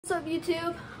What's up,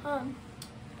 YouTube?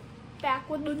 Back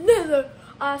with another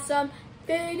awesome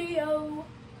video,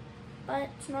 but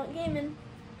it's not gaming,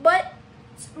 but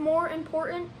it's more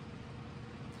important.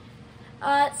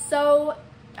 So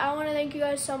I want to thank you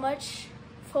guys so much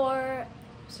for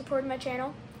supporting my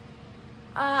channel.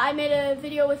 I made a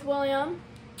video with William.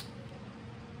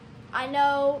 I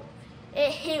know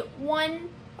it hit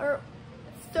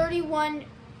 31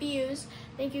 views.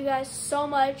 Thank you guys so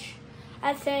much.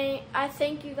 I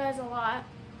thank you guys a lot.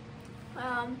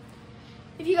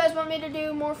 If you guys want me to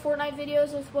do more Fortnite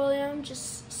videos with William,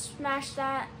 just smash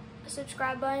that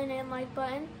subscribe button and like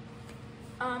button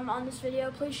on this video.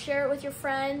 Please share it with your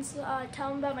friends. Tell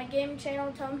them about my gaming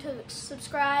channel. Tell them to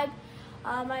subscribe.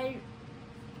 My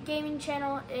gaming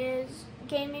channel is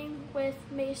Gaming with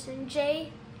Mason,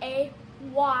 J-A-Y.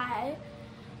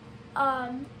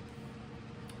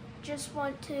 Just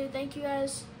want to thank you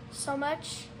guys so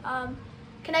much.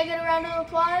 Can I get a round of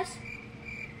applause?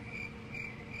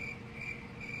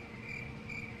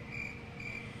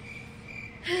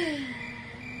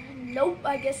 Nope,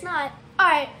 I guess not.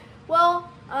 Alright, well,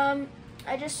 I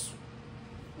just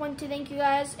want to thank you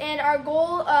guys. And our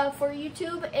goal for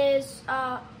YouTube is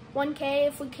 1K.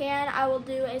 If we can, I will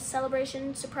do a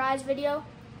celebration surprise video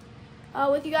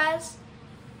with you guys.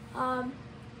 I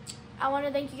want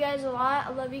to thank you guys a lot.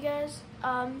 I love you guys.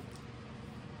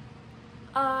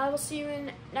 I will see you in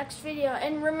the next video.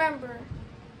 And remember,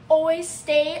 always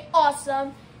stay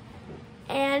awesome.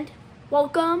 And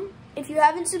welcome. If you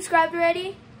haven't subscribed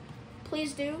already,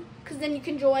 please do, because then you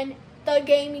can join the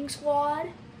gaming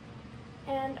squad.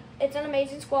 And it's an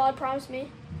amazing squad, promise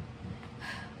me.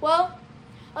 Well,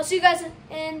 I'll see you guys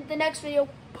in the next video.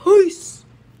 Peace.